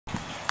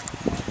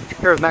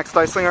Here with Max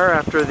Styslinger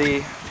after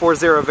the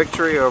 4-0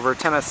 victory over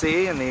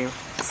Tennessee in the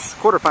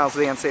quarterfinals of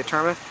the NCAA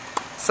tournament.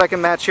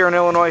 Second match here in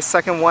Illinois,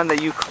 second one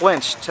that you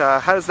clinched.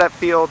 How does that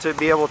feel to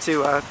be able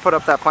to put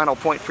up that final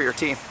point for your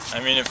team?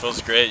 I mean, it feels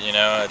great.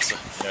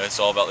 It's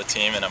all about the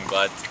team, and I'm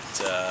glad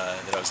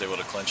that I was able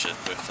to clinch it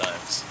both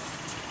times.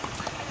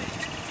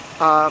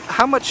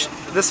 How much,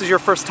 this is your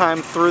first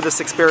time through this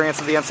experience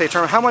of the NCAA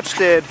tournament, how much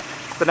did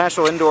the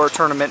National Indoor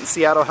Tournament in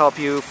Seattle help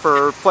you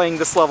for playing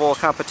this level of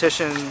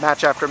competition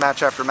match after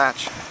match after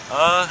match?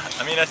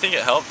 I mean, I think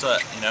it helped,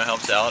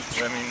 helped out.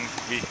 I mean,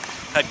 we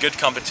had good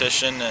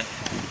competition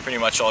pretty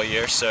much all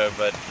year,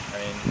 but I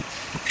mean,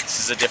 this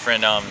is a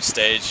different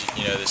stage,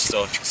 there's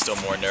still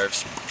more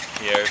nerves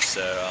here,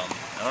 so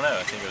I don't know,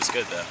 I think it was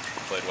good though.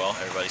 Played well,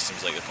 everybody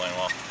seems like they're playing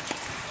well.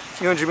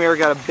 You and Jameer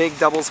got a big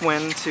doubles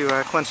win to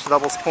clinch the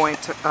doubles point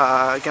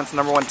against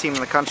the #1 team in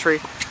the country.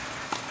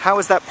 How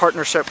has that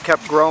partnership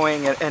kept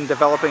growing and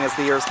developing as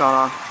the years gone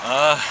on?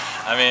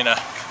 I mean, I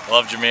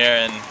love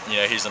Jameer, and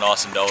he's an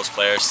awesome doubles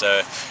player,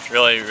 so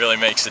really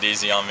makes it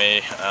easy on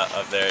me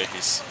up there.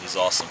 He's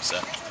awesome. So.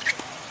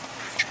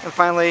 And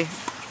finally,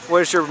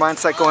 what is your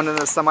mindset going into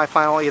the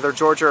semifinal, either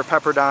Georgia or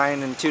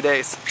Pepperdine, in 2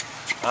 days?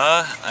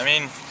 I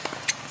mean, I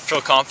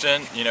feel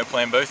confident,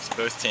 playing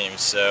both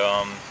teams.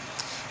 So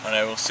I don't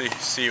know, we'll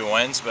see who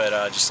wins, but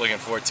just looking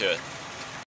forward to it.